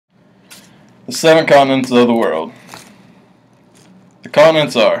The 7 continents of the world. The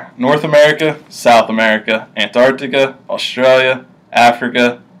continents are North America, South America, Antarctica, Australia,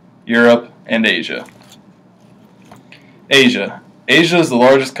 Africa, Europe, and Asia. Asia. Asia is the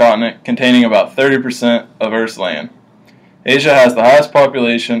largest continent, containing about 30% of Earth's land. Asia has the highest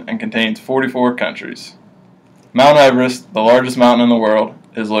population and contains 44 countries. Mount Everest, the largest mountain in the world,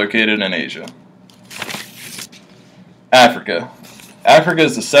 is located in Asia. Africa. Africa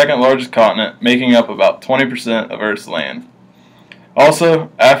is the second largest continent, making up about 20% of Earth's land.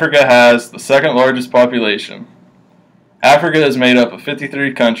 Also, Africa has the second largest population. Africa is made up of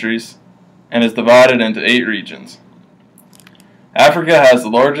 53 countries and is divided into 8 regions. Africa has the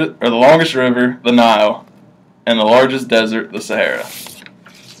longest river, the Nile, and the largest desert, the Sahara.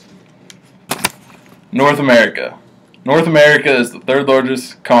 North America. North America is the third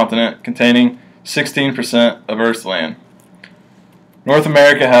largest continent, containing 16% of Earth's land. North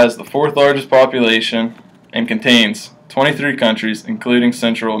America has the fourth largest population and contains 23 countries, including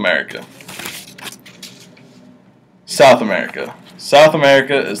Central America. South America. South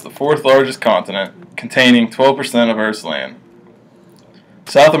America is the fourth largest continent, containing 12% of Earth's land.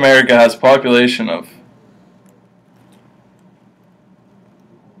 South America has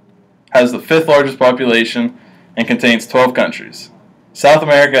the fifth largest population and contains 12 countries. South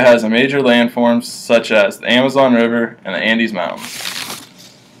America has major landforms such as the Amazon River and the Andes Mountains.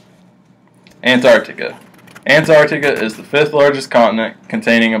 Antarctica. Antarctica is the fifth largest continent,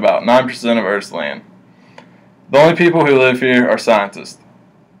 containing about 9% of Earth's land. The only people who live here are scientists.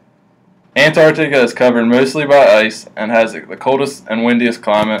 Antarctica is covered mostly by ice and has the coldest and windiest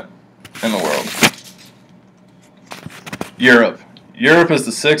climate in the world. Europe. Europe is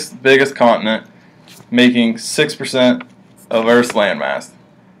the sixth biggest continent, making 6% of Earth's landmass.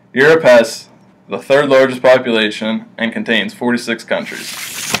 Europe has the third largest population and contains 46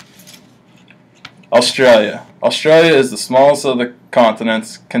 countries. Australia. Australia is the smallest of the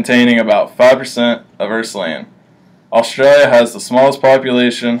continents, containing about 5% of Earth's land. Australia has the smallest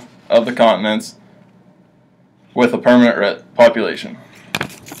population of the continents with a permanent population.